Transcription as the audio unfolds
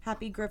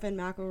Happy Griffin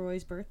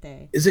McElroy's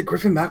birthday. Is it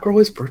Griffin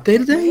McElroy's birthday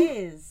today? It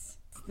is.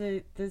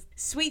 It's the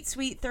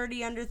sweet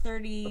 30 under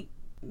 30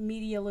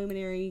 media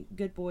luminary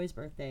good boy's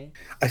birthday.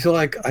 I feel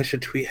like I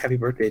should tweet happy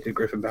birthday to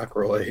Griffin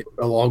McElroy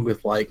along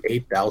with like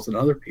 8,000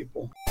 other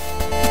people.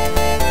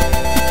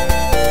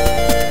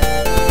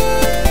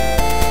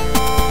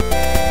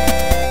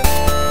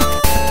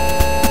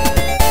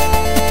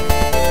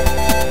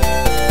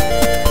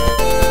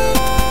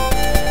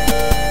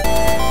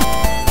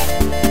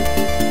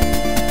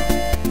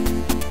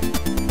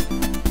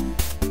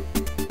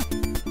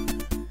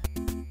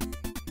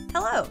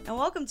 Hello, and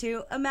welcome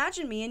to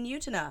Imagine Me in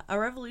Utena, a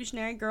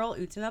Revolutionary Girl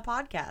Utena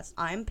podcast.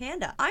 I'm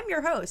Panda. I'm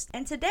your host,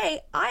 and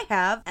today I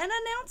have an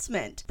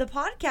announcement. The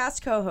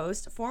podcast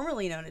co-host,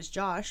 formerly known as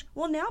Josh,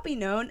 will now be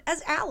known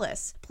as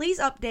Alice. Please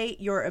update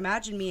your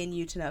Imagine Me in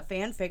Utena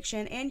fan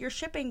fiction and your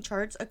shipping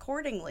charts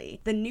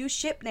accordingly. The new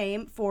ship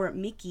name for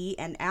Mickey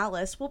and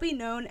Alice will be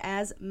known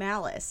as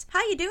Malice.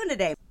 How you doing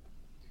today?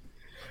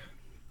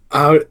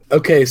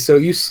 Okay, so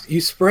you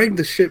sprang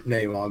the ship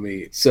name on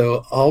me,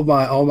 so all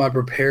my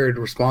prepared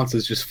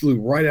responses just flew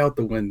right out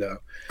the window.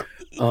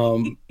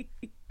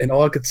 And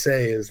all I could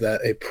say is that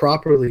a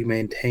properly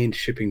maintained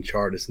shipping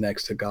chart is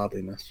next to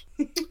godliness.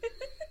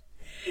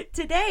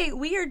 Today,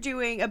 we are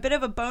doing a bit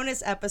of a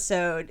bonus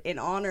episode in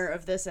honor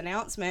of this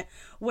announcement,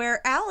 where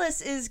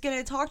Alice is going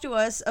to talk to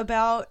us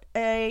about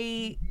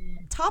a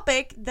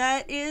topic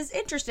that is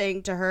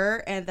interesting to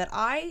her and that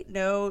I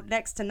know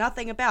next to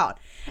nothing about.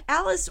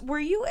 Alice,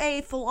 were you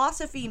a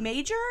philosophy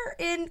major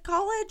in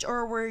college,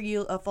 or were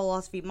you a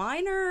philosophy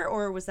minor,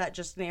 or was that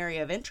just an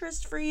area of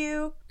interest for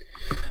you?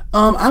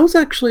 I was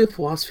actually a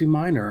philosophy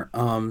minor.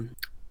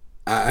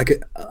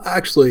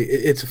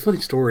 It's a funny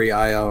story.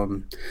 I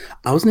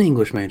was an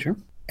English major,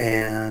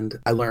 and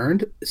I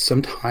learned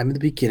sometime in the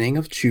beginning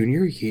of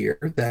junior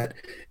year that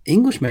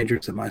English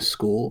majors at my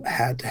school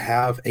had to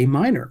have a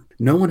minor.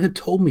 No one had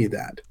told me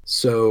that,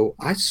 so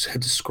I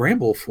had to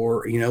scramble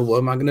for, what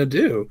am I going to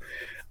do?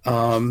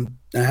 I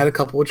had a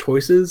couple of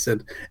choices,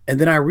 and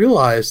then I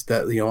realized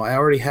that, I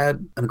already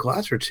had a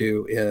class or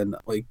two in,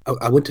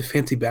 I went to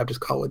Fancy Baptist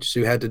College,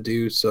 so you had to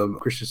do some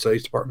Christian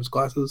Studies departments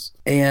classes,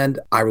 and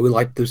I really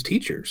liked those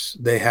teachers.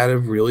 They had a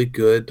really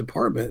good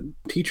department,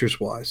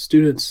 teachers-wise.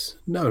 Students,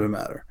 no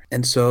matter.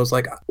 And so I was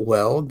like,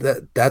 well,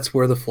 that's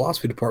where the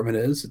philosophy department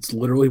is. It's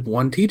literally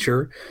one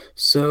teacher.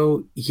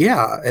 So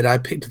yeah, and I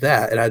picked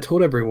that, and I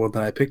told everyone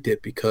that I picked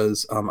it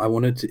because I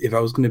wanted to, if I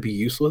was going to be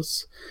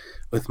useless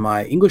with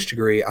my English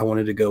degree, I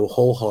wanted to go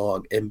whole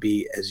hog and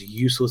be as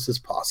useless as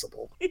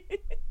possible.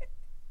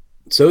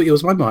 So it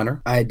was my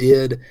minor. I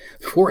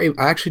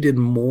actually did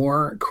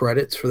more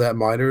credits for that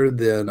minor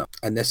than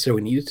I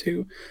necessarily needed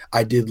to.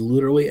 I did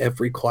literally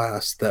every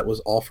class that was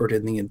offered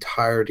in the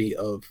entirety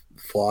of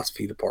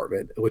philosophy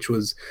department, which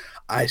was,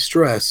 I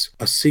stress,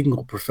 a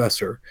single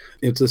professor.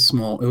 It was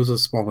a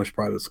smallish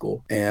private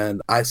school.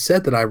 And I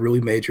said that I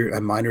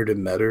minored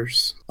in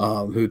Metters,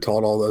 who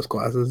taught all those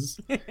classes.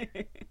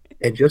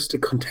 And just to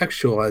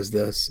contextualize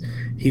this,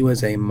 he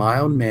was a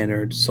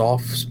mild-mannered,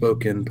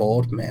 soft-spoken,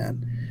 bald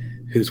man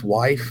whose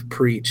wife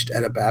preached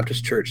at a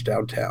Baptist church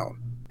downtown,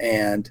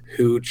 and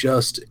who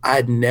I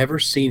had never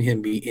seen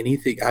him be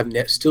anything.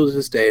 Still to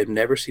this day, I've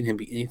never seen him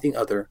be anything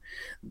other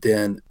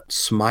than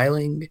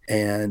smiling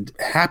and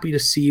happy to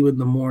see you in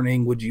the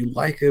morning. Would you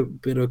like a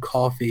bit of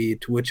coffee?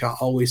 To which I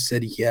always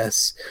said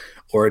yes,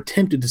 or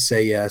attempted to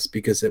say yes,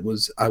 because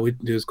I would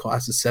do his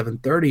class at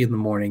 7:30 in the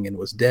morning and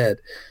was dead.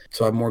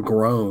 So I more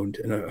groaned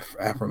in an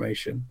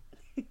affirmation.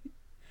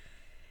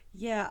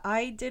 Yeah,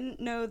 I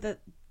didn't know that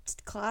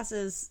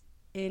classes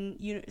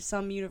in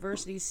some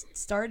universities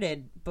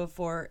started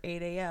before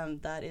 8 a.m.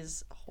 That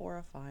is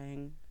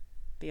horrifying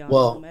beyond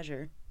all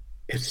measure.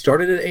 It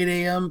started at 8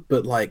 a.m.,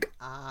 but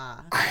I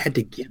had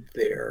to get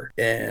there,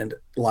 and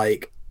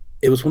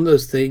it was one of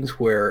those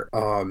things where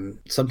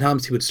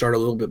sometimes he would start a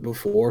little bit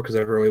before because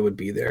everybody would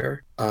be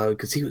there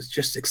because he was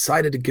just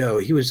excited to go.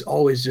 He was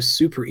always just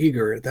super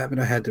eager. That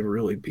meant I had to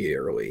really be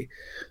early.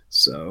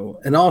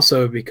 So, and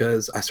also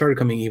because I started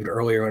coming even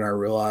earlier when I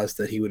realized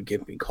that he would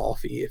give me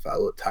coffee if I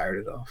looked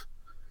tired enough.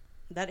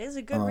 That is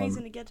a good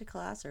reason to get to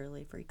class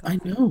early, free coffee.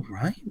 I know,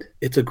 right?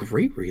 It's a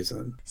great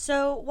reason.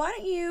 So why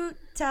don't you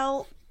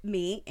tell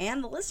me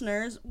and the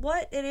listeners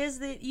what it is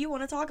that you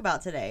want to talk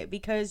about today?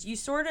 Because you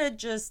sort of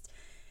just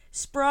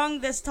sprung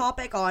this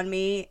topic on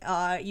me.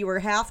 You were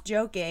half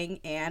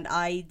joking, and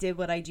I did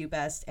what I do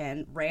best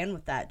and ran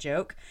with that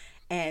joke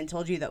and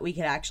told you that we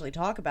could actually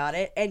talk about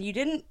it. And you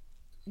didn't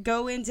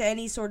go into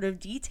any sort of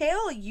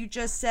detail. You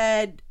just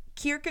said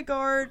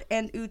Kierkegaard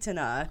and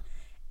Utena.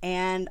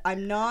 And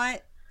I'm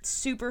not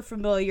super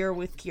familiar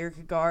with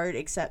Kierkegaard,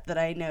 except that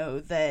I know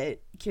that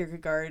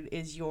Kierkegaard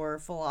is your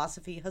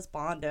philosophy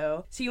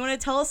husbando. So you want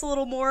to tell us a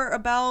little more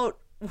about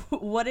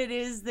what it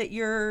is that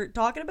you're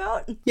talking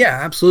about? Yeah,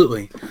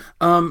 absolutely.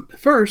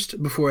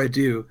 First, before I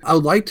do, I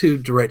would like to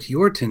direct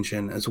your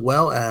attention, as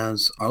well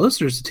as our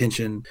listeners'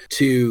 attention,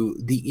 to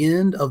the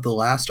end of the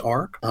last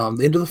arc,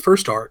 the end of the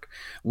first arc,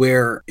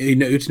 where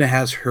Utena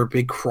has her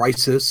big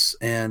crisis,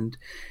 and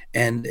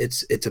and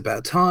it's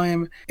about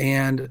time.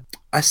 And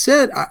I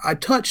said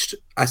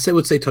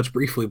would say touch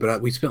briefly,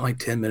 but we spent like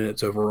 10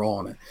 minutes overall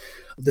on it.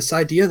 This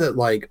idea that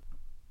like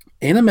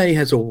anime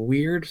has a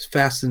weird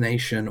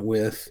fascination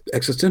with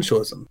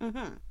existentialism,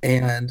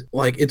 and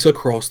like it's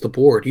across the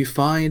board. You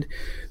find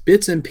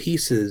bits and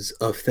pieces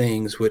of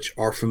things which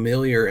are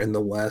familiar in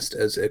the West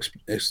as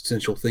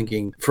existential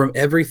thinking, from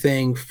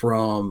everything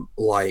from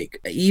like,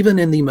 even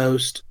in the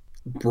most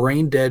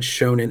brain dead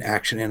shonen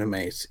action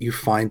animes, you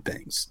find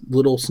things,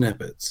 little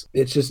snippets.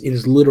 It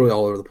is literally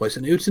all over the place.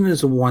 And Utena is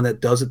the one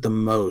that does it the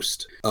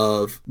most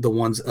of the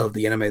ones of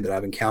the anime that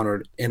I've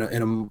encountered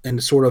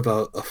in sort of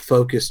a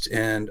focused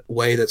and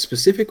way that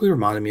specifically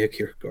reminded me of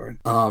Kierkegaard.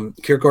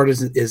 Kierkegaard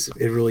is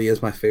it really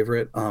is my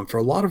favorite for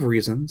a lot of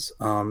reasons.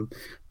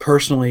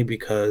 Personally,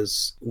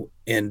 because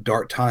in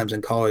dark times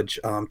in college,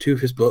 two of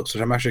his books,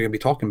 which I'm actually going to be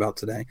talking about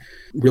today,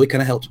 really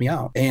kind of helped me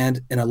out.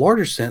 And in a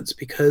larger sense,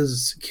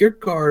 because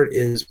Kierkegaard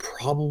is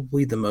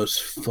probably the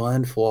most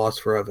fun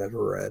philosopher I've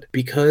ever read,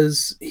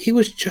 because he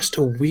was just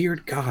a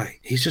weird guy.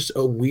 He's just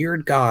a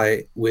weird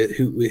guy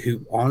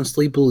who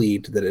honestly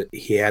believed that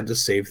he had to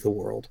save the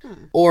world,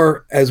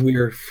 or as we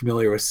are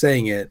familiar with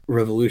saying it,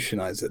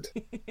 revolutionize it.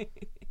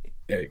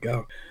 There you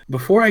go.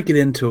 Before I get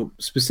into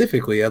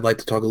specifically, I'd like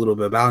to talk a little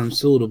bit about him,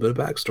 just a little bit of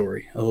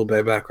backstory, a little bit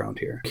of background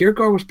here.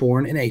 Kierkegaard was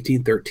born in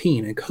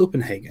 1813 in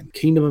Copenhagen,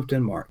 Kingdom of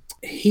Denmark.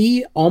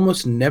 He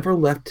almost never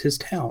left his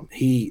town.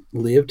 He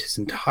lived his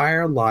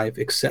entire life,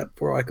 except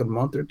for like a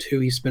month or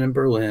two he spent in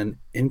Berlin,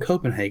 in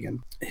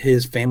Copenhagen.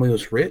 His family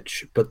was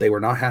rich, but they were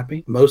not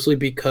happy, mostly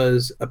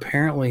because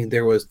apparently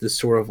there was this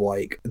sort of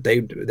like,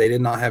 they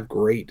did not have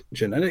great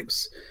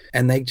genetics,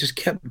 and they just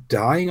kept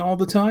dying all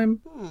the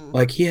time.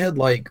 Like he had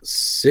like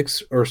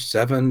 6 or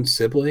 7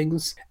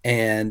 siblings,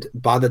 and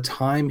by the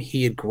time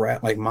he had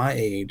like my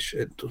age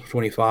at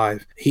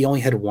 25, he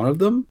only had one of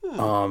them.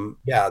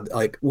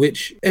 Like,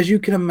 which, as you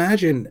can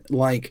imagine,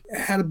 like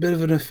had a bit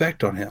of an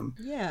effect on him.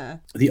 Yeah.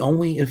 The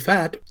only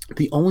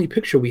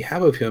picture we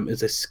have of him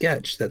is a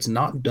sketch that's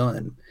not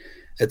done.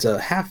 It's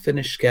a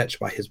half-finished sketch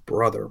by his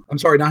brother. I'm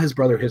sorry, not his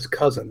brother, his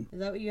cousin. Is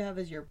that what you have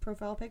as your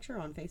profile picture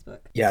on Facebook?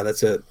 Yeah,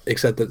 that's it.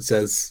 Except that it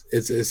says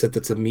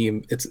it's a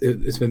meme.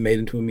 It's been made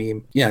into a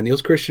meme. Yeah,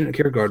 Niels Christian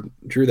Kierkegaard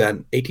drew that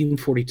in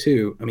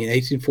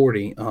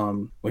 1840,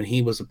 when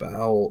he was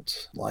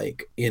about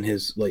like in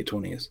his late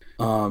 20s.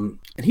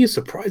 And he is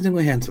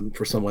surprisingly handsome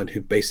for someone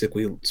who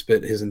basically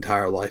spent his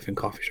entire life in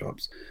coffee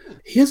shops.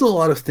 He has a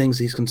lot of things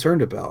he's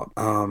concerned about,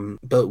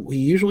 but we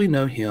usually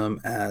know him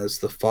as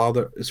the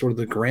father, sort of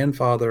the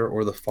grandfather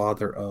or the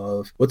father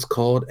of what's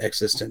called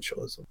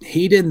existentialism.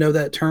 He didn't know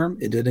that term.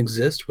 It didn't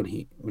exist when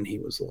he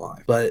was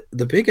alive. But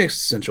the big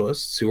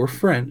existentialists, who were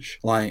French,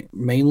 like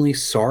mainly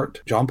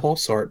Sartre, Jean-Paul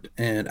Sartre,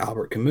 and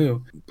Albert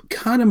Camus,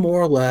 kind of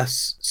more or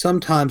less,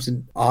 sometimes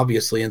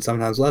obviously and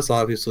sometimes less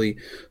obviously,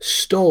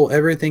 stole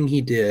everything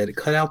he did,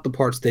 cut out the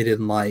parts they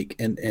didn't like,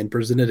 and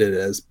presented it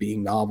as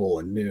being novel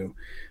and new.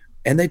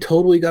 And they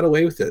totally got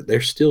away with it.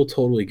 They're still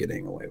totally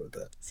getting away with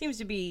it. Seems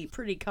to be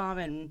pretty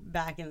common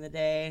back in the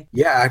day.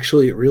 Yeah,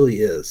 actually, it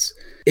really is.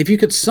 If you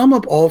could sum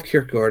up all of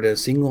Kierkegaard in a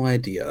single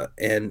idea,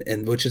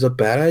 and which is a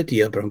bad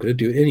idea, but I'm going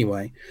to do it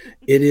anyway,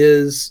 it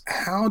is,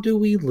 how do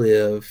we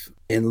live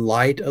in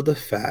light of the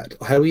fact,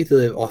 how do we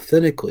live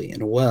authentically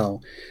and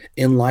well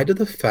in light of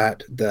the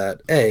fact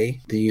that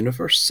A, the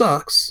universe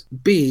sucks,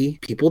 B,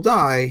 people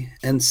die,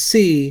 and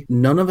C,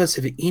 none of us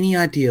have any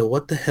idea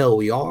what the hell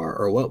we are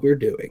or what we're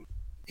doing.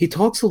 He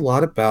talks a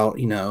lot about,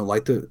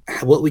 like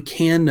what we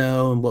can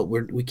know and what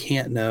we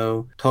can't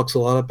know. Talks a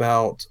lot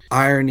about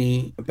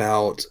irony,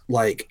 about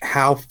like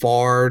how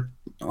far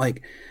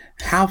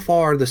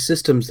the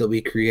systems that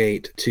we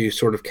create to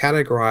sort of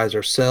categorize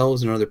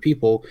ourselves and other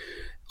people,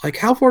 like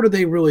how far do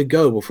they really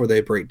go before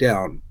they break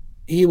down?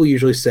 He will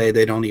usually say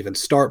they don't even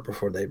start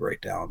before they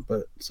break down,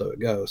 but so it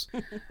goes.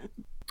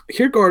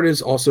 Kierkegaard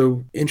is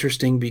also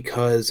interesting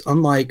because,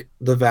 unlike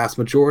the vast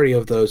majority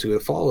of those who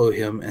would follow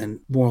him and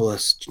more or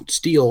less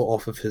steal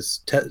off of his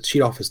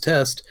cheat off his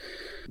test,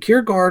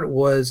 Kierkegaard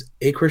was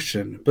a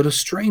Christian, but a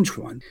strange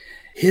one.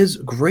 His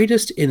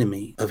greatest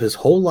enemy of his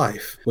whole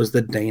life was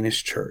the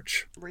Danish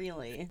church.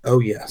 Really? Oh,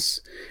 yes.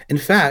 In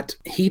fact,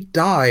 he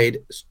died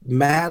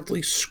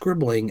madly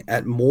scribbling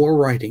at more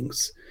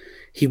writings.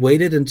 He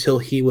waited until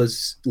he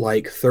was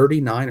like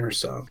 39 or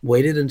so,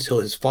 waited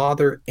until his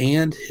father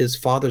and his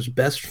father's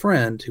best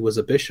friend, who was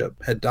a bishop,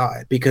 had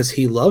died, because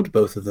he loved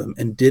both of them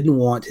and didn't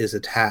want his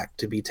attack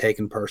to be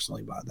taken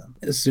personally by them.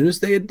 As soon as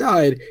they had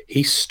died,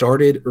 he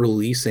started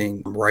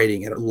releasing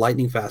writing at a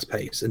lightning fast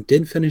pace and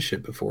did finish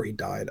it before he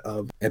died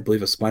of, I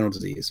believe, a spinal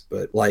disease,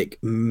 but like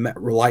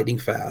lightning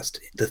fast.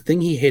 The thing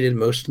he hated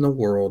most in the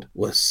world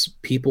was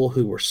people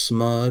who were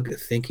smug,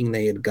 thinking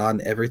they had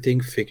gotten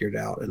everything figured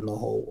out in the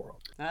whole world.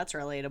 That's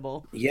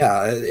relatable.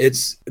 Yeah,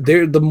 it's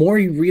there. The more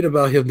you read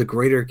about him, the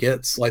greater it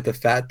gets. Like the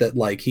fact that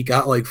like he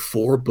got like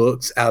 4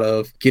 books out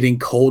of getting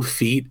cold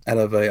feet out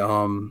of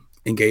a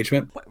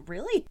engagement. What,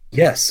 really?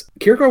 Yes,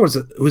 Kierkegaard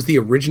was the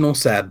original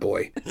sad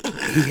boy.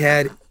 He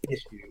had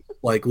issues.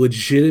 like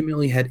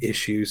legitimately had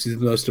issues. He's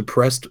the most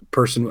depressed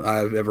person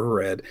I've ever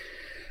read.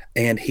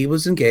 And he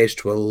was engaged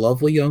to a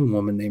lovely young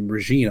woman named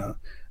Regina,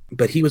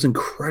 but he was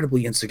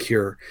incredibly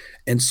insecure.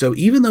 And so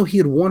even though he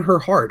had won her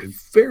heart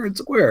fair and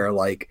square,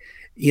 like,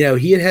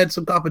 he had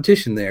some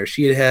competition there.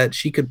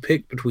 She could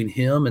pick between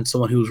him and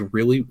someone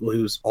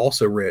who's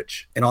also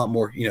rich and a lot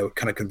more,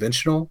 kind of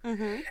conventional.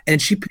 Mm-hmm.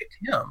 And she picked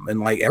him. And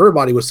like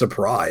everybody was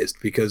surprised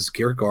because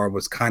Kierkegaard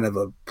was kind of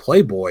a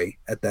playboy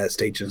at that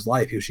stage in his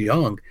life. He was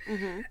young.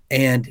 Mm-hmm.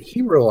 And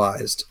he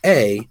realized,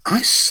 A,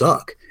 I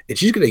suck. And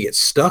she's going to get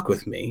stuck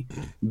with me.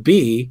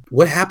 B,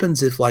 what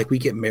happens if like we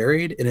get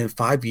married and in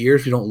 5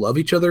 years we don't love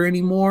each other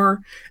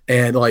anymore?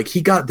 And like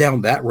he got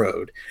down that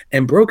road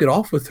and broke it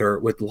off with her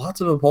with lots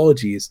of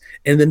apologies,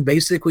 and then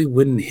basically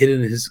went and hid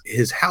in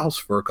his house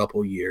for a couple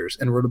of years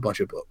and wrote a bunch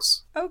of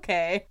books.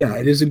 Okay. Yeah,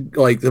 it is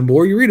like the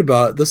more you read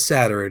about it, the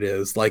sadder it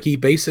is. Like he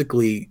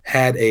basically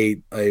had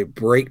a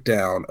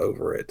breakdown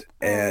over it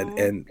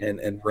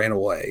and ran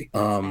away.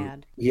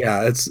 Sad.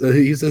 Yeah,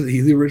 he's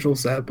the original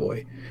sad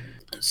boy.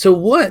 So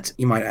what,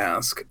 you might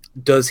ask,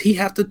 does he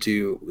have to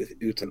do with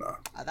Utena?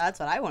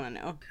 That's what I want to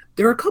know.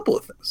 There are a couple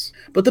of things.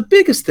 But the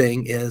biggest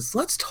thing is,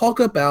 let's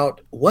talk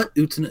about what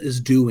Utena is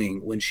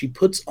doing when she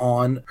puts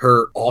on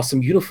her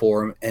awesome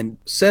uniform and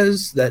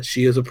says that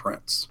she is a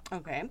prince.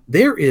 Okay.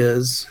 There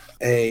is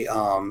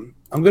I'm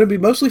going to be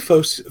mostly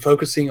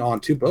focusing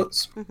on 2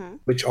 books, Mm-hmm.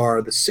 which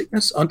are The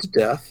Sickness Unto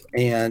Death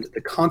and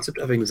The Concept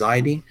of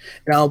Anxiety.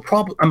 Now,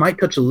 I might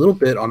touch a little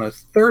bit on a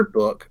 3rd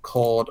book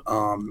called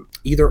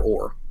Either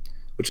Or,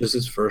 which is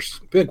his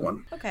first big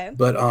one. Okay.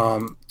 But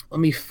let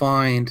me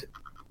find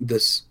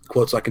this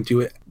quote so I can do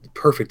it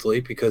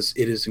perfectly, because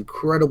it is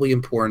incredibly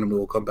important, and we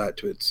will come back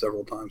to it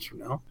several times from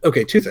now.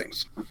 Okay, 2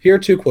 things. Here are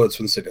 2 quotes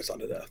from The Sickness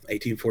Unto Death,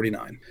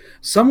 1849.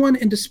 Someone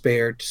in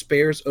despair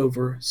despairs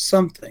over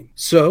something.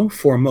 So,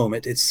 for a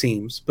moment, it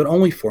seems, but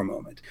only for a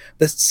moment.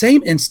 The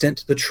same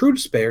instant, the true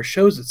despair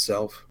shows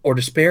itself, or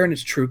despair in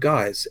its true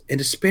guise. In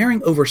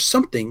despairing over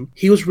something,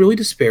 he was really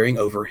despairing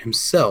over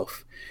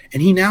himself,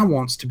 and he now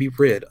wants to be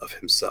rid of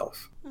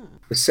himself.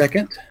 The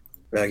second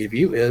that I give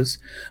you is,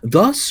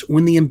 thus,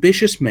 when the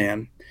ambitious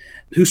man,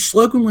 whose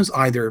slogan was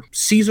either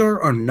Caesar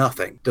or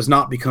nothing, does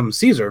not become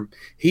Caesar,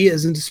 he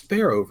is in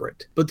despair over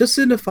it. But this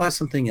signifies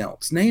something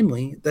else,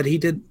 namely, that he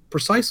did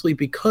precisely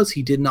because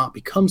he did not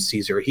become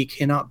Caesar, he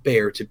cannot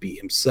bear to be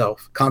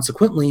himself.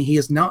 Consequently, he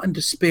is not in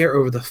despair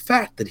over the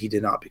fact that he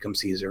did not become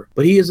Caesar,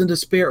 but he is in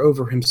despair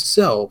over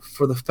himself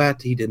for the fact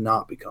that he did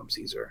not become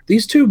Caesar.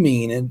 These 2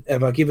 mean, and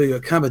if I give you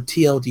a kind of a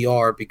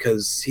TLDR,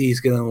 because he's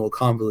getting a little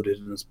convoluted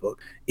in this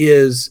book,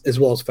 is, as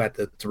well as the fact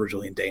that it's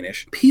originally in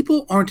Danish,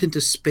 people aren't in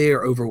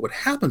despair over what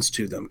happens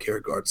to them,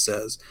 Kierkegaard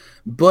says,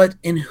 but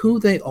in who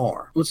they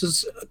are, which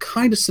is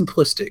kind of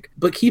simplistic,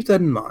 but keep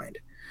that in mind.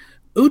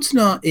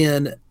 Utena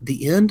in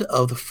the end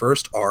of the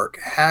first arc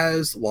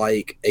has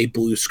like a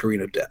blue screen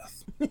of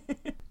death.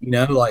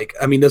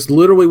 That's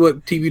literally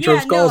what TV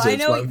tropes calls it.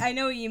 I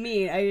know what you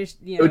mean. I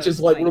just, which is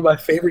like one of my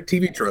favorite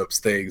TV tropes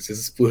things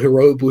is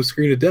heroic blue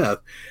screen of death.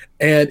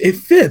 And it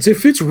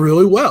fits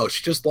really well.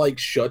 She just like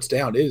shuts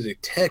down. It is a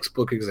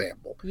textbook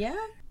example. Yeah.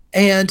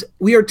 And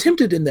we are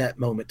tempted in that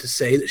moment to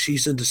say that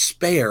she's in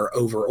despair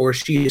over, or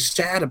she is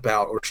sad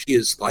about, or she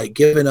is like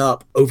given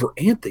up over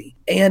Anthe.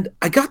 And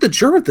I got the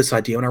germ of this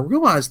idea when I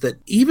realized that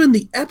even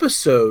the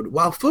episode,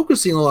 while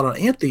focusing a lot on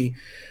Anthe,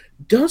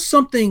 does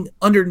something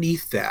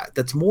underneath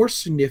that's more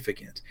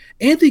significant.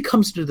 Anthe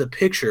comes into the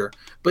picture,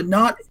 but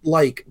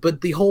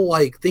the whole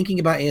like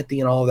thinking about Anthe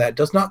and all of that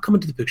does not come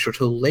into the picture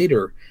till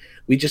later.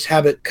 We just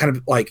have it kind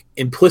of like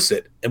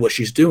implicit in what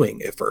she's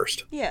doing at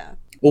first. Yeah.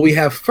 What we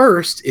have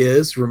first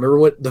is, remember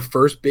what the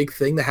first big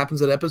thing that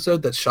happens in that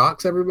episode that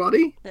shocks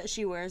everybody? That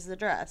she wears the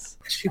dress.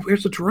 She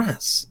wears a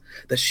dress.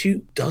 That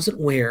she doesn't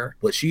wear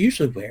what she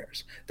usually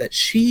wears. That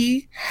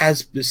she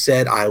has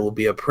said, I will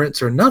be a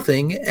prince or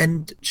nothing,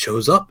 and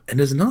shows up and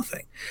is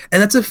nothing.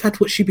 And that's in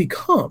fact what she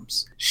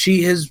becomes.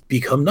 She has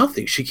become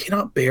nothing. She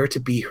cannot bear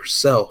to be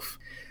herself.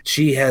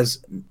 She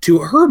has, to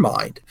her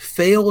mind,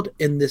 failed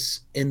in this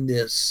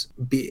enterprise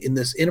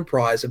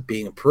of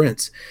being a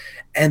prince,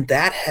 and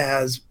that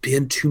has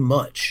been too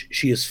much.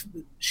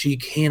 She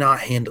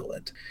cannot handle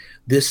it.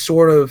 This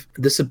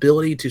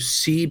ability to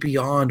see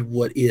beyond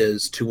what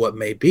is to what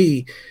may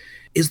be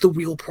is the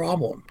real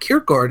problem.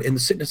 Kierkegaard in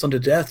The Sickness Unto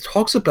Death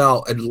talks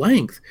about at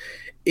length,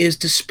 is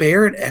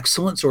despair an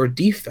excellence or a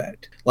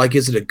defect? Like,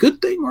 is it a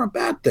good thing or a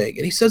bad thing?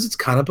 And he says it's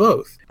kind of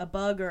both. A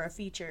bug or a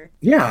feature.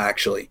 Yeah,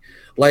 actually.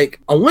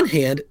 Like, on one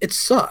hand, it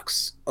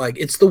sucks. Like,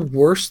 it's the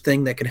worst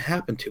thing that can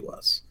happen to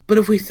us. But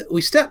if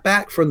we step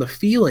back from the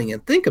feeling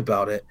and think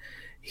about it,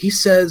 he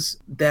says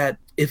that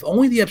if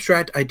only the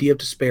abstract idea of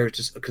despair is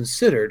just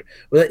considered,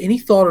 without any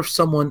thought of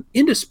someone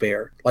in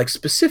despair, like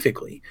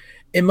specifically,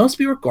 it must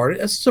be regarded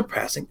as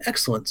surpassing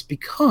excellence,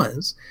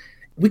 because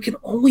we can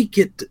only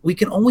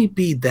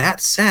be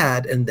that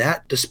sad and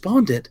that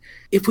despondent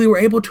if we were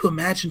able to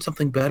imagine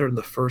something better in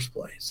the first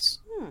place.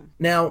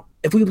 Now,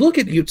 if we look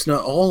at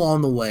Utena all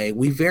along the way,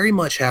 we very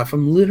much have,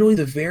 from literally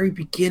the very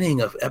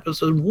beginning of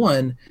episode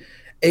 1,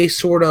 a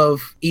sort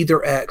of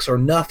either X or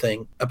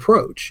nothing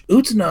approach.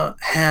 Utena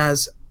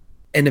has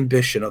an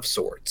ambition of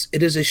sorts.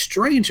 It is a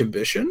strange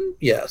ambition,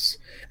 yes.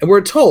 And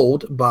we're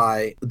told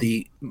by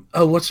the,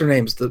 what's their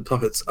names? The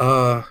puppets.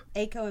 Aiko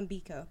and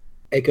Biko.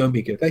 Aiko and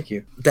Biko, thank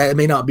you. That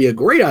may not be a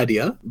great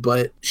idea,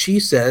 but she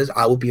says,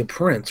 I will be a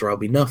prince or I'll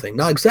be nothing.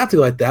 Not exactly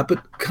like that,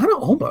 but kind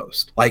of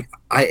almost. Like,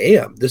 I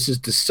am. This is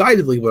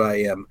decidedly what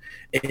I am.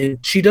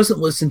 And she doesn't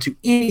listen to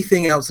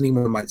anything else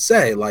anyone might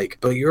say, like,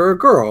 but you're a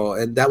girl,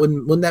 and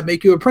wouldn't that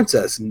make you a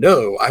princess?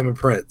 No, I'm a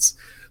prince.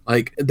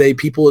 Like,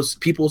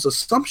 people's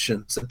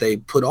assumptions that they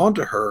put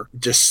onto her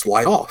just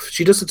slide off.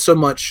 She doesn't so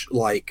much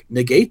like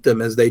negate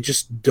them as they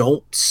just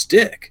don't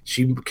stick.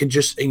 She can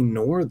just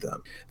ignore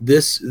them.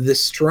 This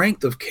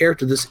strength of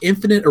character, this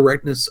infinite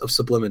erectness of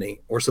sublimity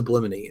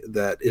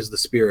that is the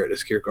spirit,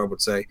 as Kierkegaard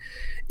would say,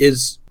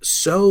 is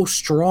so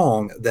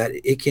strong that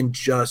it can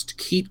just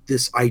keep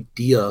this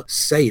idea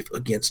safe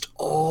against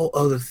all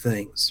other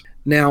things.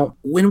 Now,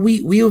 when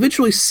we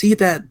eventually see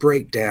that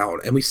break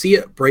down, and we see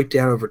it break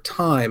down over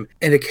time,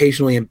 and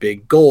occasionally in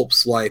big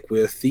gulps, like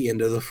with the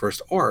end of the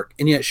first arc,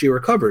 and yet she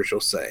recovers,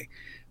 you'll say.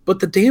 But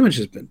the damage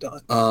has been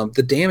done.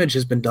 The damage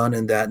has been done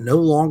in that no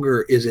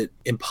longer is it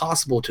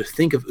impossible to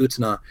think of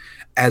Utena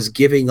as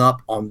giving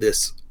up on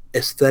this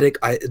aesthetic,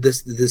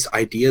 this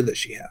idea that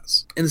she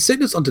has. In The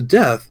Sickness Unto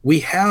Death, we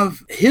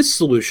have his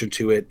solution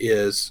to it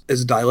is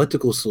as a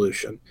dialectical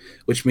solution,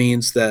 which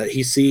means that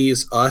he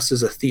sees us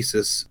as a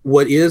thesis,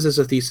 what is as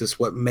a thesis,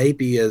 what may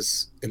be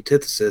as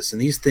antithesis,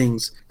 and these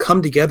things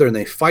come together and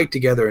they fight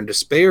together, and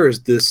despair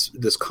is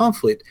this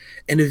conflict,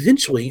 and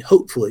eventually,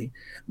 hopefully,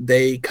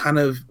 they kind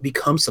of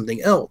become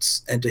something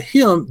else. And to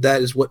him,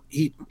 that is what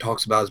he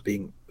talks about as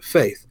being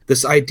faith.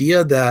 This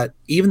idea that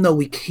even though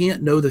we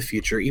can't know the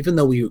future, even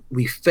though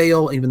we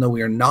fail, even though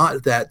we are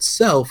not that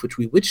self which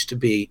we wish to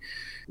be,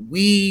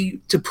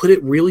 we, to put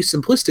it really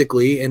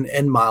simplistically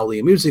and mildly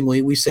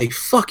amusingly, we say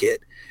fuck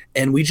it,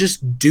 and we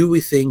just do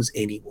things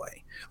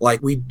anyway.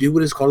 Like, we do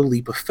what is called a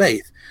leap of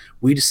faith.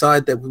 We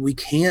decide that we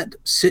can't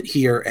sit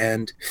here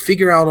and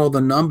figure out all the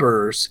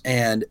numbers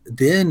and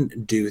then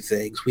do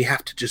things. We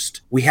have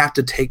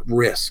to take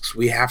risks.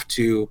 We have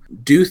to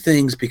do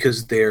things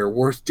because they're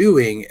worth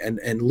doing,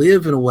 and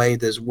live in a way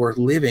that's worth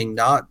living,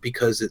 not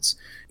because it's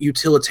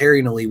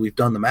utilitarianly we've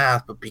done the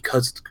math, but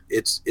because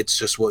it's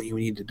just what you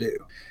need to do.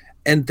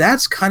 And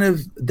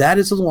that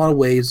is in a lot of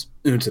ways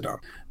Utena.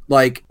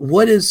 Like,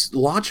 what is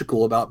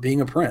logical about being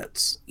a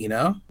prince, you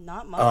know?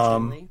 Not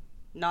much, really.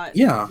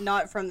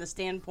 Not from the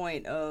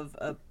standpoint of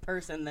a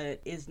person that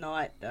is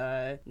not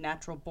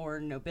natural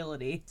born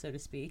nobility, so to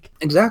speak.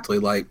 Exactly.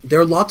 Like, there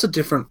are lots of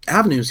different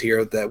avenues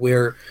here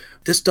where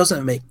this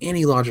doesn't make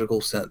any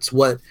logical sense.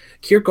 What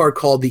Kierkegaard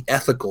called the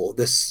ethical,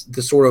 this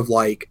sort of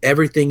like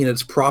everything in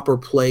its proper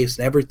place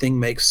and everything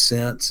makes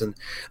sense, and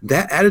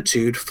that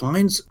attitude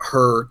finds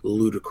her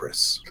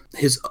ludicrous.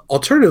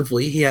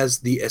 Alternatively, he has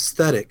the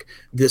aesthetic,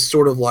 this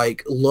sort of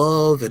like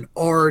love and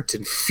art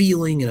and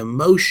feeling and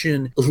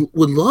emotion.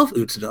 Would love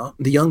Utena,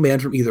 the young man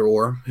from Either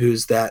Or,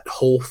 who's that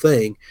whole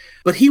thing,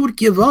 but he would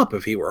give up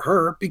if he were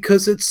her,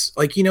 because it's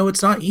like,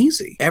 it's not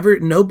easy.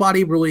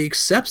 Nobody really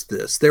accepts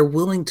this. They're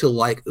willing to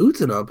like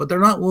Utena, but they're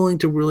not willing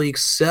to really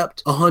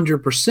accept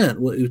 100%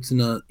 what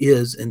Utena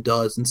is and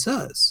does and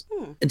says.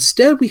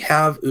 Instead, we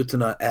have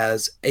Utena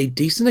as a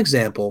decent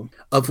example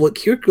of what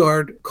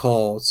Kierkegaard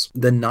calls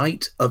the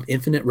night of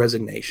infinite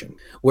resignation,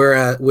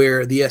 where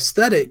the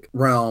aesthetic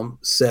realm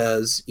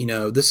says,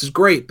 this is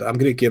great, but I'm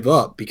going to give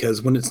up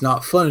because when it's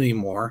not fun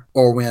anymore,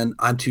 or when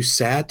I'm too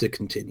sad to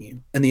continue.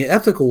 And the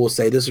ethical will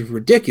say, this is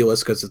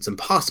ridiculous because it's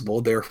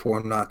impossible, therefore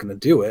I'm not going to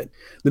do it.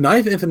 The night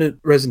of infinite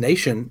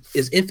resignation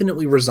is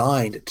infinitely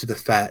resigned to the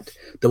fact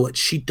that what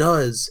she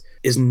does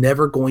is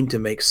never going to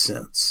make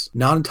sense.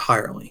 Not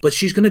entirely. But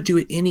she's going to do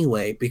it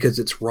anyway because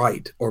it's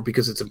right, or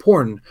because it's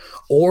important,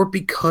 or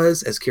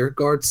because, as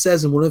Kierkegaard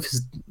says in one of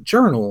his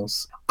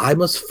journals, I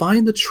must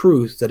find the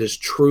truth that is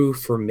true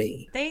for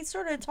me. They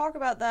sort of talk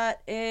about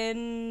that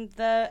in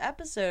the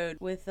episode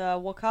with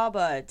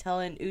Wakaba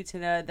telling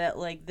Utena that,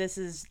 like, this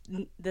is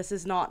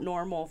not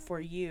normal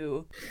for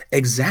you.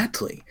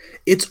 Exactly.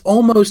 It's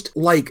almost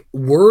like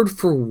word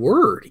for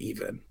word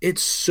even.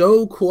 It's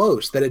so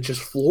close that it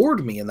just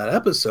floored me in that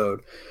episode,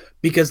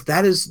 because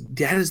that is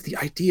the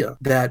idea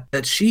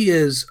that she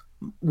is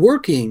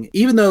working,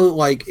 even though,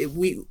 like,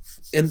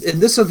 and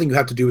this is something you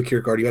have to do with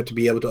Kierkegaard. You have to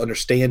be able to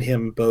understand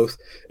him both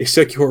a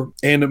secular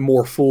and a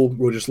more full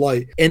religious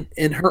light. And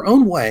in her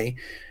own way,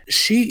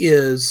 she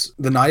is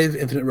the Knight of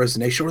Infinite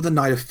Resignation, or the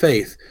Knight of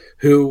Faith,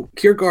 who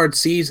Kierkegaard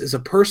sees as a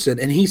person,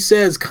 and he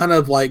says kind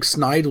of like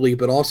snidely,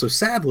 but also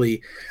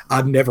sadly,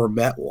 I've never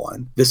met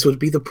one. This would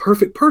be the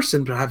perfect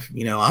person, but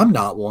I'm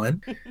not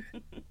one.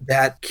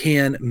 that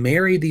can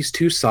marry these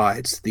two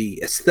sides,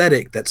 the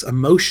aesthetic that's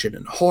emotion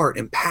and heart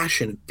and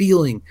passion and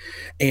feeling,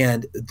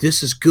 and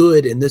this is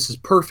good and this is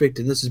perfect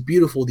and this is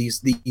beautiful,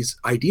 these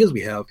ideas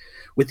we have,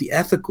 with the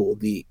ethical,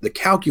 the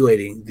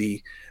calculating,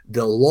 the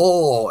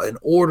law and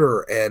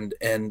order,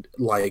 and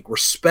like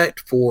respect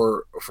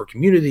for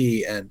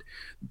community, and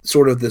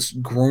sort of this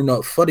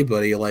grown-up fuddy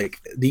buddy, like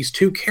these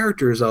two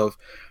characters of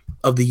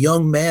the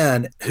young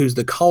man who's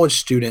the college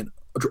student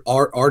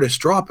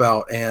artist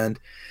dropout, and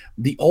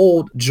the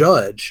old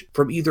judge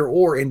from either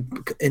or,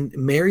 and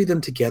marry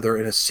them together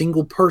in a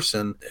single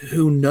person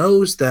who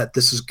knows that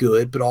this is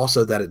good, but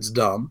also that it's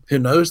dumb, who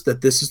knows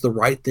that this is the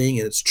right thing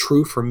and it's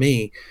true for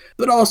me,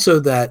 but also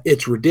that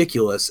it's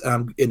ridiculous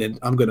and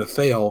I'm going to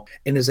fail,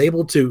 and is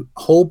able to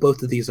hold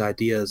both of these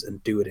ideas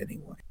and do it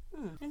anyway.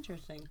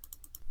 Interesting.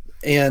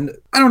 And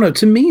I don't know,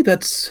 to me, I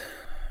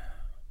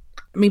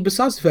mean,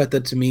 besides the fact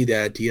that to me the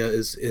idea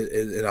is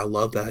and I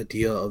love the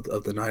idea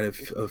of the Night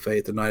of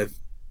Faith, the Night of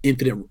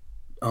Infinite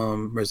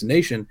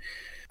Resignation.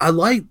 I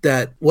like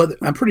that. Well,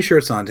 I'm pretty sure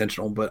it's not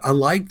intentional, but I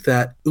like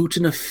that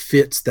Utena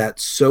fits that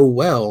so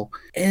well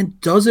and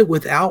does it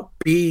without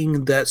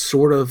being that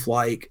sort of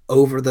like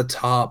over the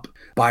top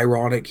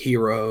Byronic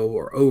hero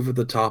or over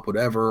the top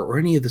whatever or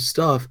any of the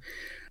stuff,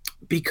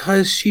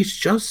 because she's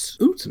just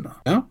Utena.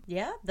 You know?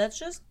 Yeah, that's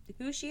just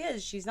who she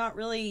is. She's not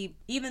really,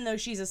 even though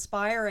she's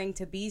aspiring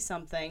to be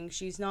something,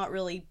 she's not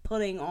really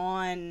putting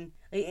on.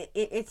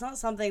 It's not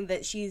something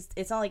that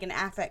it's not like an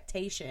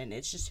affectation.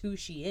 It's just who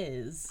she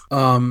is.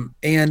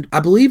 And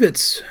I believe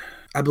it's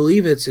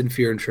in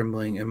Fear and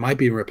Trembling. It might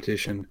be in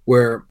Repetition,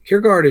 where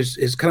Kierkegaard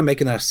is kind of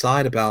making that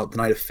aside about the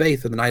Night of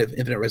Faith and the Night of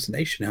Infinite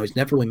Resignation, how he's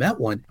never really met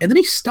one. And then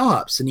he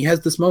stops and he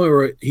has this moment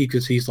where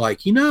he's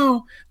like,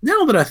 now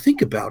that I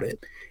think about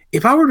it,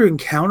 if I were to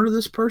encounter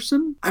this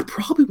person, I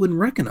probably wouldn't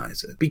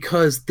recognize it,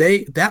 because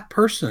that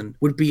person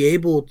would be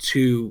able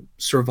to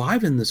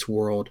survive in this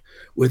world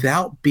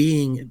without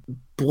being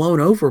blown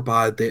over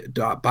by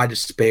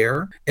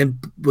despair, and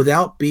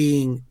without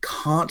being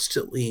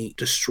constantly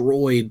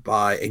destroyed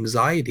by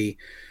anxiety.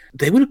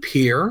 They would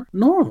appear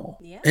normal.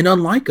 Yeah. And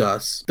unlike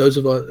us, they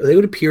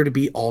would appear to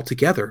be all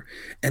together.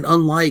 And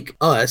unlike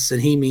us,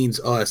 and he means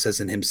us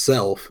as in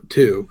himself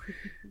too,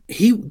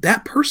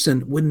 that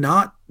person would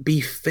not be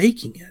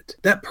faking it.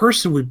 That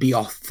person would be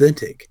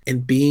authentic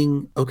and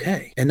being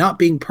okay, and not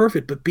being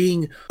perfect, but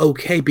being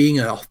okay, being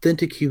an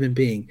authentic human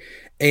being.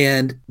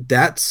 And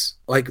that's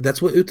what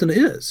Utena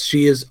is.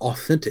 She is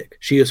authentic.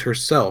 She is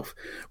herself.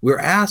 We're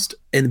asked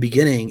in the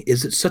beginning,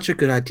 is it such a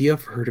good idea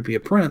for her to be a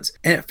prince?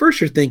 And at first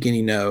you're thinking,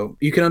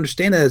 you can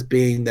understand it as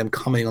being them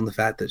commenting on the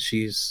fact that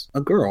she's a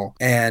girl,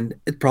 and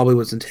it probably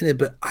was intended.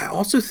 But I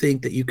also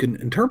think that you can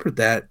interpret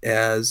that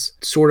as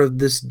sort of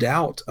this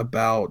doubt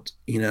about,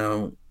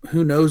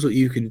 who knows what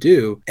you can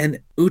do. And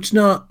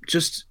Utena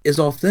just is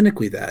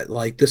authentically that,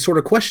 like this sort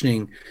of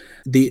questioning,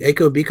 the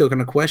Eiko Biko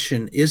kind of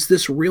question, is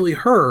this really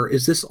her?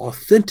 Is this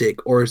authentic?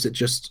 Or is it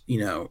just,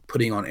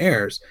 putting on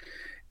airs?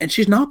 And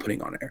she's not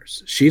putting on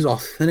airs. She's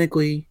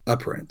authentically a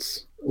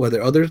prince,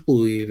 whether others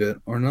believe it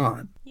or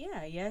not.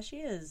 Yeah, she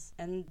is.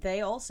 And they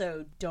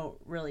also don't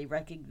really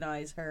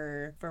recognize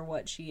her for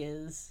what she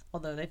is,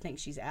 although they think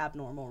she's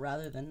abnormal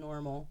rather than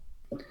normal.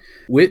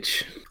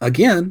 Which,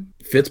 again,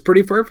 fits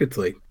pretty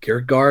perfectly.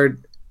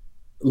 Kierkegaard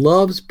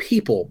loves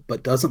people,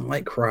 but doesn't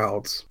like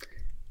crowds.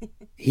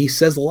 He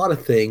says a lot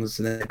of things,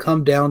 and then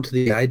come down to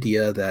the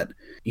idea that,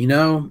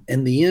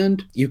 in the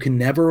end, you can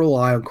never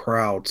rely on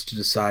crowds to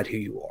decide who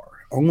you are.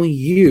 Only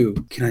you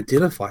can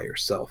identify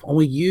yourself.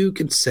 Only you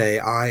can say,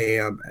 I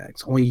am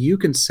X. Only you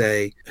can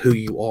say who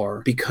you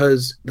are,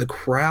 because the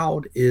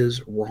crowd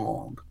is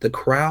wrong. The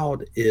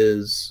crowd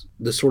is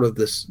the sort of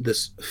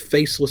this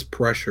faceless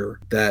pressure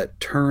that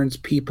turns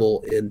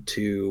people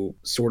into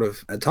sort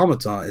of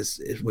automaton,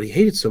 is what he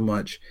hated so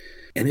much.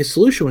 And his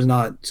solution was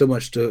not so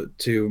much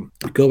to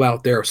go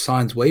out there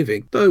signs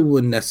waving, though I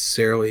wouldn't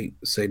necessarily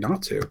say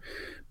not to.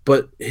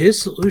 But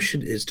his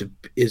solution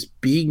is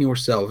being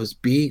yourself, is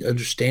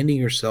understanding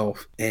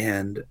yourself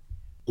and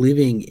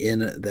living in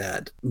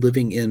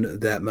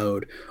that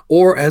mode.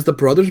 Or as the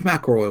brothers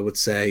McElroy would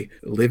say,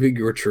 living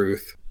your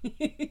truth.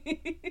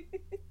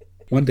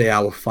 One day I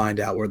will find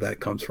out where that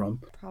comes from.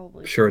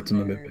 Probably. Sure, it's in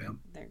the Bam.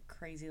 Their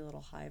crazy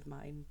little hive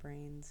mind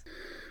brains.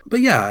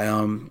 But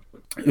yeah,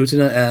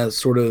 Utena as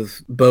sort of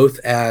both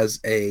as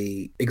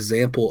a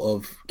example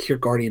of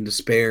Kierkegaardian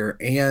despair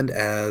and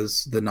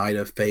as the Night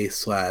of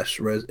Faith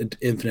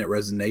 / Infinite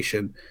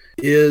Resignation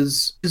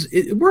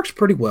it works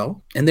pretty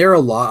well. And there are a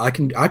lot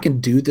I can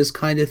do this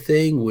kind of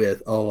thing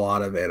with a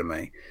lot of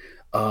anime.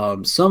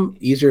 Some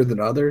easier than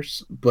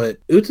others, but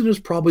Utena is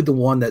probably the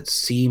one that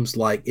seems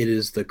like it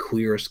is the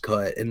clearest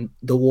cut, and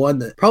the one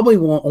that probably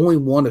only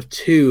one of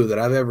two that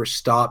I've ever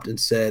stopped and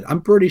said,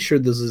 I'm pretty sure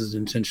this is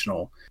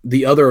intentional.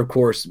 the other, of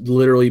course,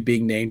 literally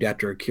being named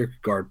after a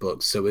Kierkegaard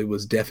book. So it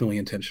was definitely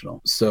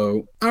intentional.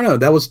 So I don't know.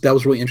 That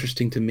was really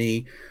interesting to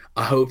me.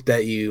 I hope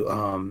that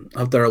I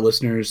hope that our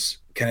listeners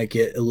kind of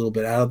get a little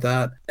bit out of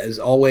that. As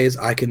always,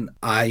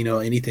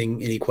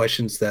 any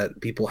questions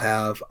that people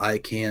have,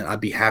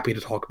 I'd be happy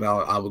to talk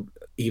about. I would,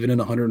 even in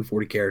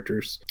 140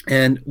 characters.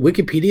 And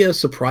Wikipedia is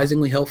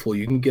surprisingly helpful.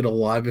 You can get a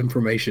lot of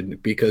information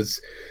because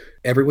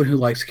everyone who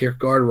likes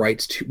Kierkegaard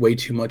writes way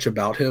too much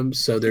about him.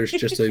 So there's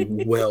just a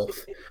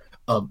wealth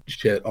of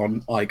shit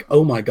on, like,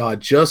 oh my God,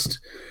 just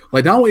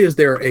like, not only is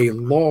there a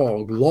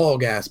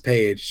long ass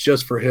page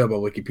just for him on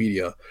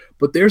Wikipedia,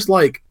 but there's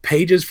like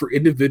pages for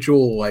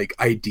individual like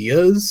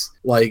ideas,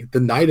 like the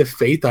Night of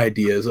Faith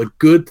ideas, a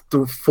good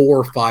 4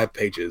 or 5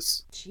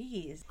 pages.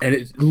 Jeez. And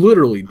it's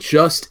literally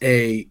just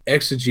a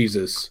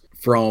exegesis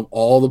from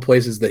all the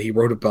places that he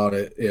wrote about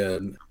it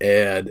in,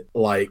 and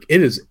like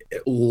it is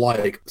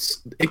like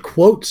it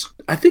quotes,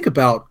 I think,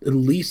 about at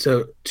least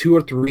 2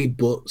 or 3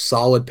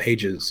 solid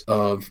pages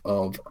of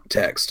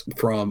text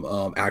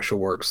from actual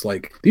works.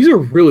 Like, these are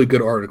really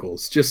good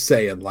articles. Just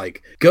saying,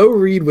 like, go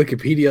read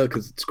Wikipedia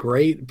because it's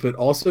great, but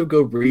also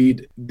go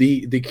read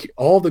the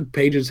all the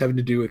pages having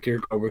to do with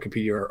Kierkegaard.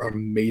 Wikipedia are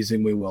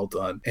amazingly well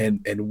done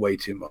and way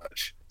too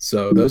much.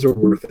 So those are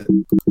worth it.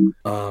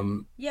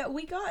 Yeah,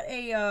 we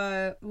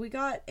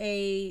got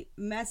a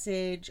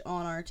message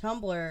on our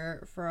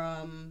Tumblr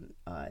from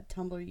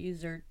Tumblr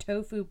user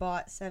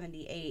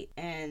TofuBot78,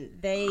 and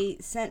they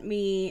sent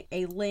me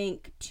a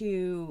link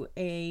to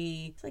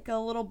it's like a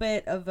little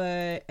bit of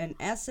an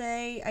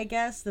essay, I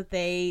guess, that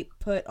they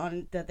wrote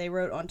on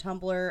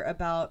Tumblr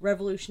about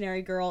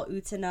revolutionary girl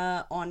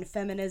Utena on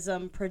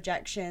feminism,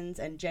 projections,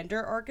 and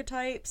gender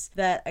archetypes,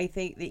 that I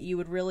think that you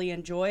would really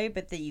enjoy,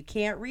 but that you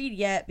can't read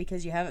yet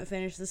because you haven't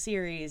finished the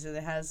series, and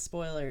it has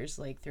spoilers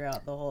like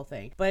throughout the whole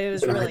thing. But it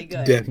was really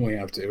good. Definitely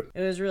have to.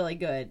 It was really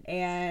good.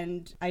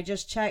 And I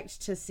just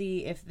checked to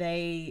see if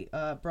they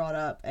brought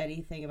up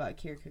anything about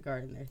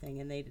Kierkegaard in their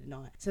thing, and they did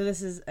not. So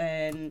this is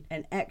an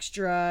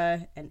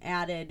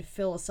added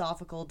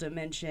philosophical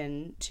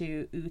dimension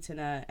to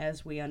Utena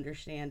as we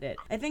understand it.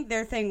 I think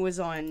their thing was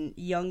on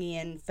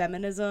Jungian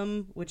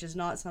feminism, which is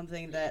not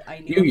something that I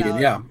knew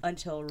about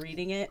until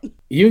reading it.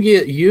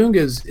 Jung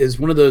is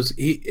one of those.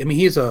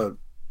 He's a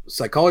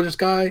psychologist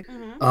guy.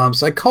 Mm-hmm.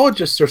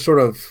 Psychologists are sort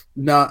of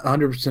not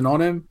 100%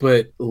 on him,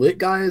 but lit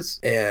guys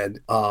and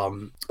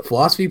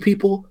philosophy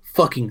people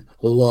fucking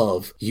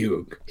love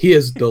Jung. He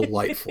is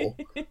delightful.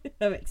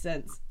 That makes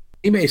sense.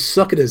 He may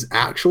suck at his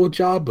actual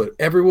job, but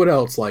everyone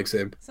else likes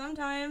him.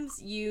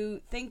 Sometimes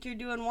you think you're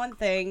doing one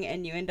thing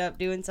and you end up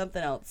doing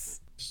something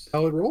else. That's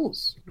how it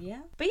rolls.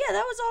 Yeah. But yeah,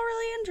 that was all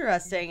really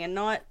interesting and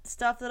not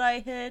stuff that I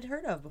had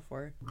heard of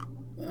before.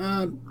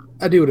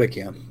 I do what I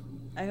can.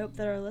 I hope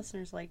that our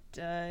listeners liked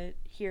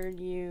hearing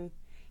you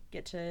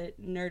get to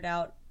nerd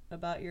out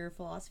about your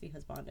philosophy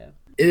husbando.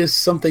 It is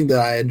something that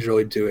I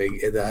enjoy doing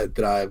and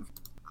that I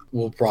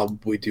will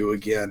probably do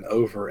again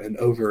over and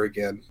over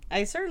again.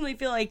 I certainly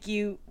feel like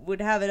you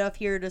would have enough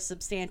here to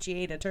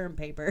substantiate a term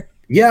paper.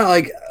 Yeah,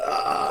 like,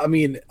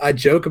 I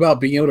joke about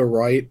being able to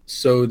write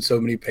so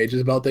many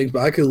pages about things,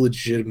 but I could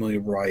legitimately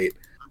write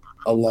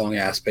a long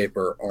ass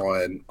paper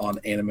on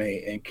anime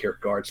and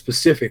Kierkegaard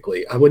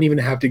specifically. I wouldn't even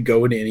have to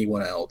go into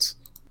anyone else.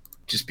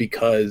 Just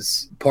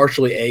because,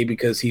 partially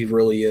because he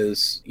really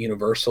is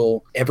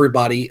universal.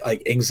 Everybody,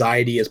 like,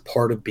 anxiety is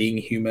part of being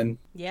human.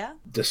 Yeah.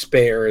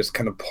 Despair is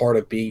kind of part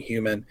of being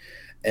human.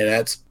 And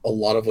that's a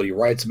lot of what he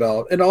writes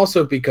about. And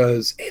also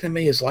because anime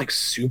is like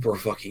super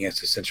fucking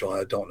existential.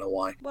 I don't know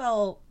why.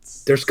 Well,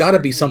 there's got to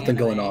be something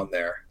going on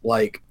there.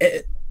 Like,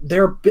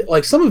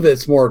 like, some of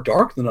it's more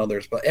dark than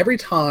others, but every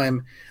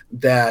time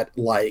that,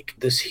 like,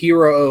 this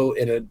hero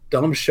in a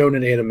dumb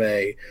shonen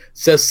anime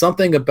says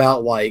something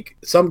about, like,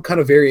 some kind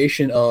of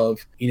variation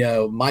of,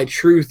 my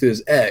truth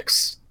is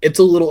X, it's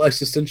a little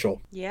existential.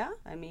 Yeah,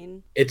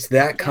 it's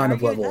that kind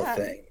of level of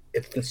thing.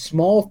 It's the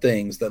small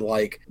things that,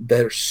 like,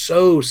 that are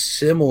so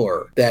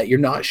similar that you're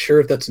not sure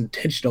if that's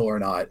intentional or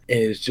not, and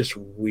it's just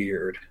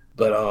weird.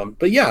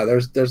 But yeah,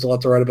 there's a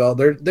lot to write about.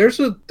 There's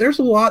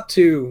a lot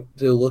to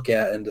look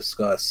at and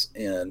discuss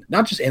in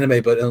not just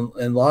anime, but in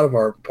a lot of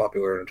our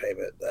popular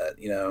entertainment. That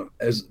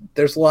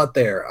there's a lot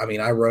there.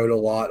 I wrote a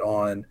lot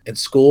in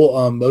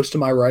school. Most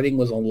of my writing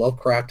was on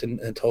Lovecraft and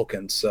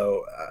Tolkien.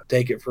 So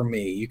take it from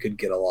me, you could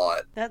get a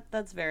lot.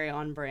 That's very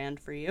on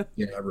brand for you.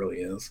 Yeah, it really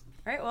is.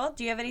 All right. Well,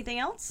 do you have anything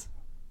else?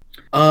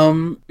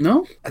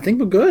 No, I think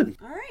we're good.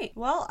 All right.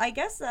 Well, I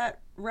guess that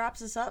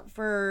wraps us up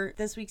for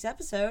this week's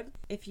episode.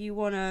 If you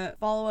want to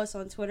follow us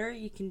on Twitter,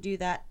 you can do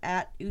that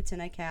at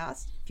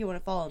UtenaCast. If you want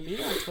to follow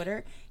me on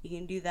Twitter, you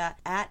can do that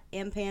at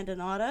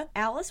Mpandanata.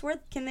 Alice, where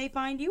can they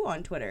find you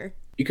on Twitter?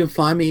 You can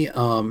find me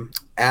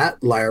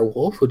at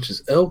Lyrewolf, which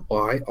is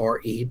LYREWULF.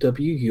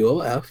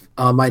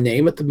 My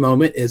name at the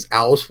moment is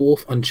Alice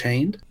Wolf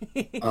Unchained.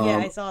 Yeah,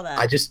 I saw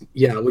that.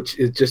 Which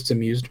it just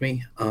amused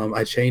me.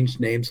 I changed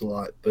names a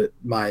lot, but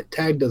my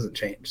tag doesn't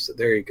change, so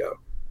there you go.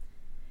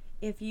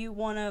 If you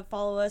want to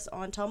follow us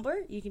on Tumblr,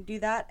 you can do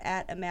that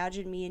at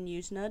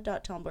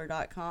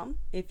imaginemeandusna.tumblr.com.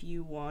 If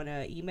you want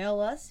to email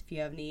us, if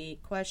you have any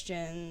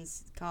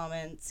questions,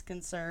 comments,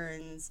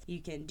 concerns,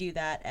 you can do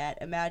that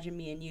at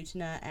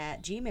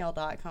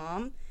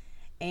imaginemeandusna@gmail.com.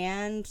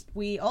 And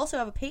we also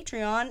have a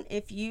Patreon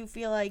if you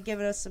feel like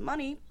giving us some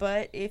money,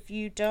 but if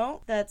you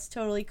don't, that's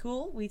totally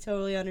cool. We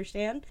totally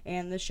understand.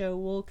 And the show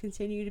will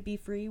continue to be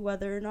free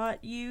whether or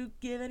not you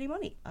give any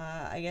money.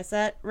 I guess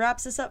that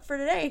wraps us up for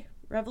today.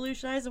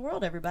 Revolutionize the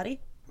world,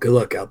 everybody. Good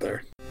luck out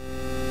there.